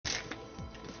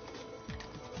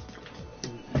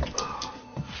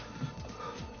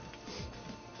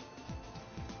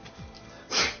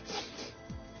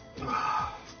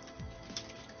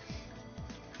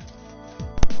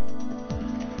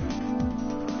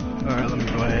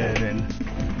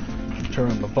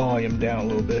turn the volume down a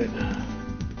little bit.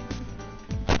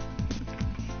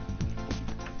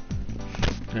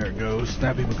 There it goes.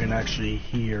 Now people can actually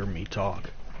hear me talk.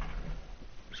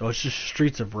 So it's just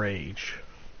Streets of Rage.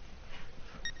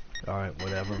 Alright,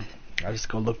 whatever. I just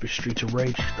go look for Streets of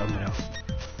Rage thumbnail.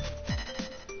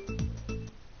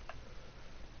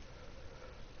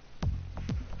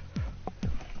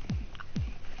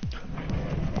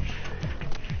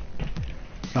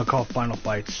 It's not called Final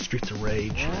Fights, Streets of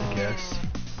Rage, I guess.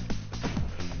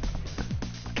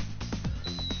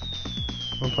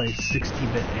 We're playing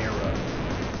 60-bit era.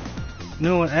 You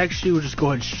know what, actually we'll just go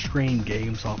ahead and stream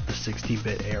games off the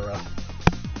 60-bit era.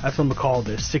 That's what I'm gonna call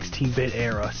this, 16-bit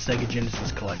era, Sega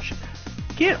Genesis collection.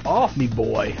 Get off me,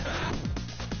 boy!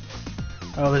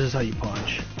 Oh, this is how you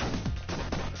punch.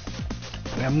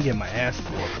 Man, I'm gonna get my ass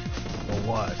whooped. Or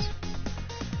was.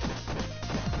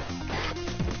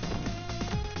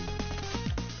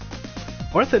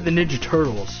 What if they have the Ninja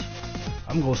Turtles?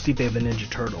 I'm gonna see if they have the Ninja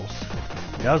Turtles.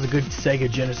 Yeah, that was a good Sega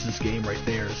Genesis game right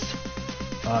there.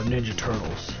 Ninja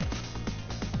Turtles.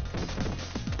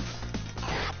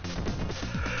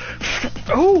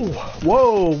 Oh!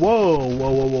 Whoa, whoa,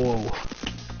 whoa, whoa, whoa.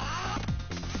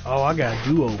 Oh, I got a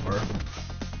do-over.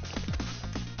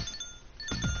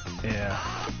 Yeah.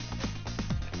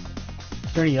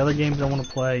 Is there any other games I want to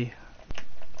play?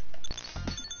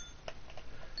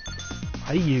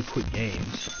 How do you quit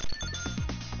games?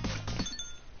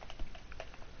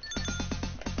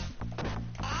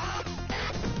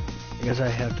 I guess I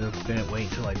have to wait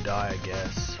until I die, I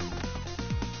guess.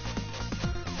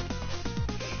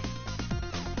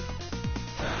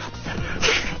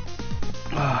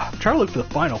 I'm trying to look for the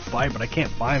Final Fight, but I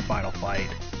can't find Final Fight.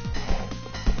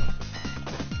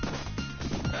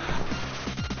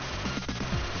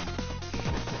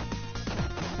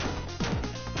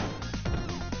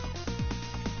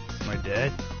 Am I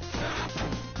dead?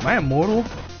 Am I immortal?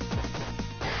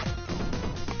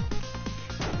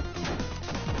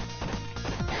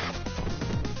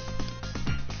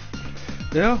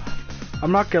 Yeah,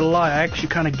 I'm not gonna lie, I actually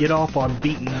kind of get off on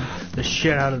beating the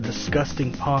shit out of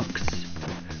disgusting punks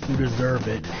who deserve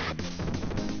it.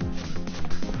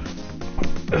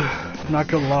 Not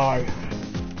gonna lie.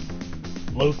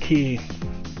 Low key.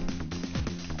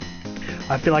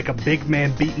 I feel like a big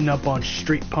man beating up on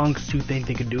street punks who think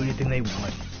they can do anything they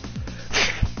want.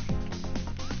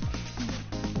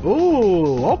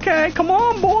 Ooh, okay, come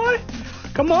on, boy.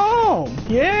 Come on,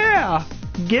 yeah.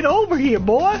 Get over here,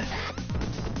 boy.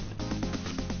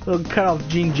 Little cut off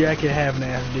jean jacket having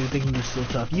ass dude thinking you're still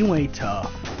tough. You ain't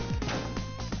tough.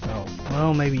 Oh,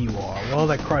 well, maybe you are. Well,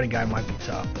 that karate guy might be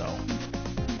tough, though.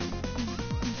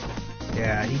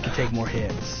 Yeah, he can take more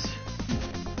hits.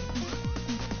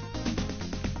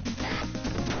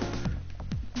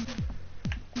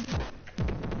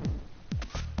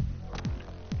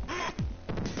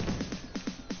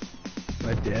 Am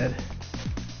I dead?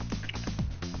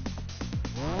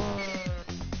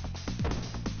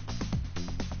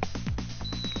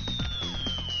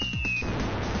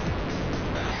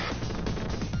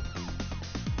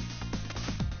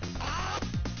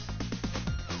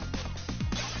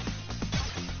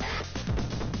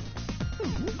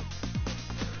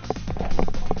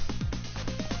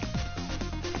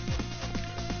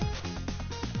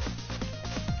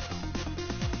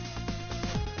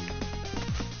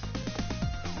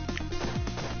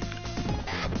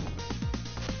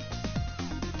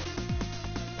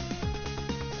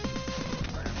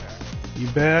 You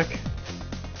back?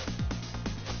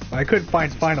 I couldn't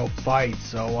find Final Fight,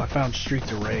 so I found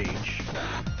Streets of Rage.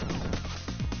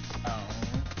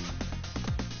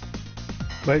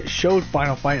 But it showed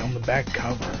Final Fight on the back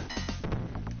cover.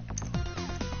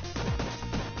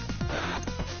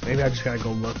 Maybe I just gotta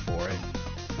go look for it.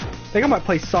 I think I might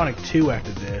play Sonic 2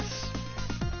 after this.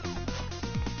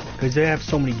 Because they have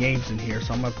so many games in here,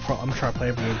 so I'm gonna try to play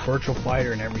every game. Virtual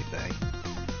Fighter and everything.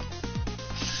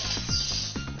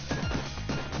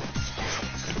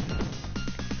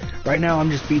 Right now, I'm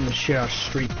just beating the shit out of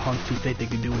street punks who think they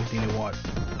can do anything they want.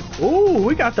 Ooh,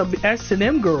 we got the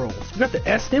S&M girls. We got the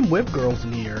S&M whip girls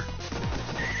in here.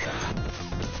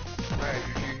 Alright,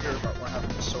 you hear about what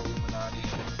happened to Soul Illuminati.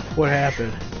 What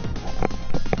happened?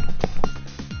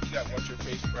 You got what's your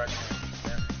face bracket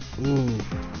there. Ooh.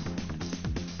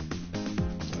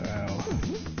 Wow.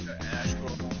 You got Ash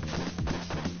Girl.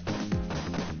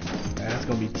 That's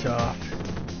gonna be tough.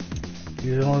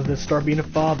 You don't have to start being a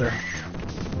father.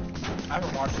 I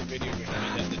haven't watched the video, but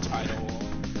he did the title.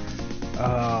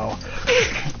 Oh.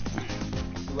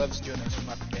 He loves doing those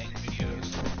mukbang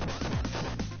videos.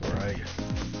 Right.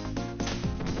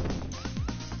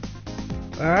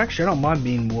 Actually, I don't mind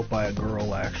being whooped by a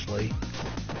girl, actually.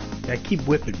 Yeah, keep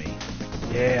whipping me.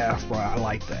 Yeah, that's right, I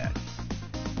like that.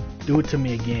 Do it to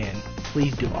me again.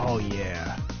 Please do. Oh,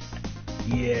 yeah.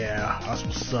 Yeah, that's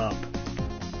what's up.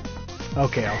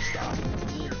 Okay, I'll stop.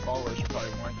 Your followers are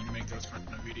probably wanting you to make those kind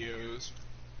of videos.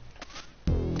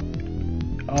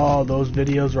 Oh, those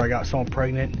videos where I got someone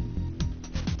pregnant?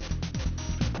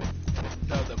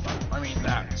 No, I mean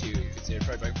that too. Because they're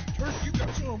probably like, Turk, you got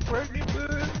someone pregnant,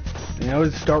 man. You know,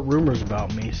 they start rumors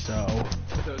about me, so...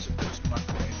 Those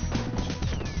microwave.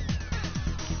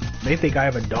 They think I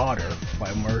have a daughter,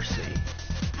 by mercy.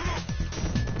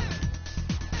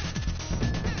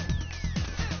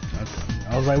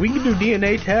 I was like, we can do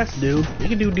DNA tests, dude. We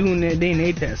can do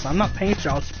DNA tests. I'm not paying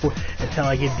child support until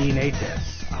I get DNA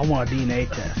tests. I want a DNA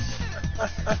test.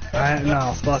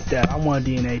 No, fuck that. I want a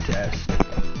DNA test.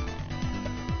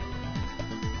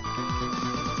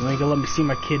 You ain't gonna let me see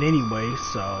my kid anyway,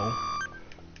 so...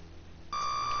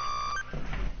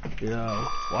 You know,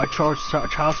 why charge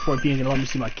child support if you ain't gonna let me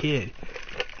see my kid?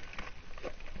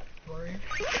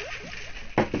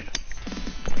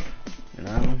 You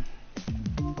know?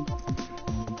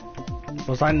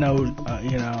 Plus I know,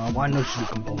 you know, I know she's a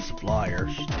compulsive liar.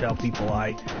 She tell people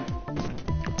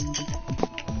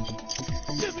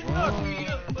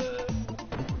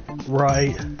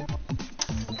Right.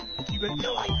 You better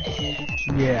go like that.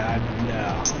 Yeah,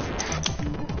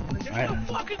 There's no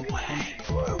fucking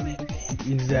way.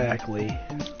 Exactly.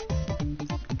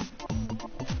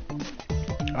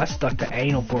 I stuck to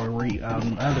anal for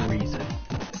another reason.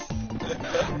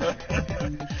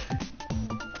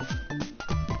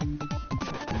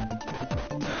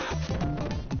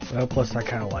 Well, plus I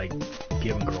kind of like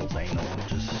giving girls anal and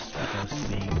just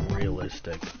being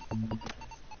realistic.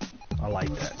 I like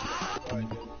that.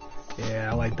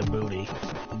 Yeah, I like the booty.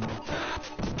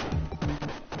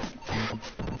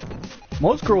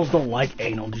 Most girls don't like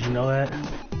anal, did you know that?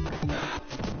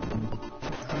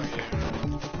 Oh,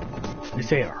 yeah. They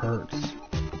say it hurts.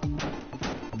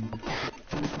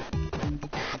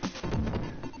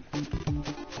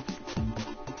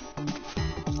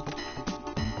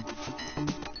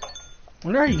 I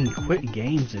wonder how you can quit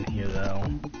games in here, though.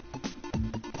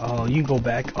 Oh, you can go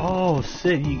back. Oh,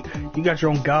 shit, you got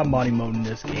your own god body mode in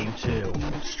this game, too.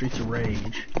 Streets of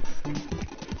Rage.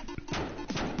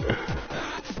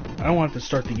 I don't want to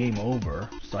start the game over,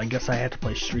 so I guess I have to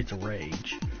play Streets of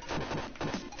Rage.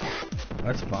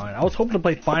 That's fine. I was hoping to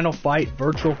play Final Fight,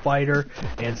 Virtual Fighter,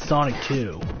 and Sonic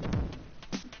 2.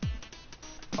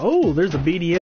 Oh, there's a BDS.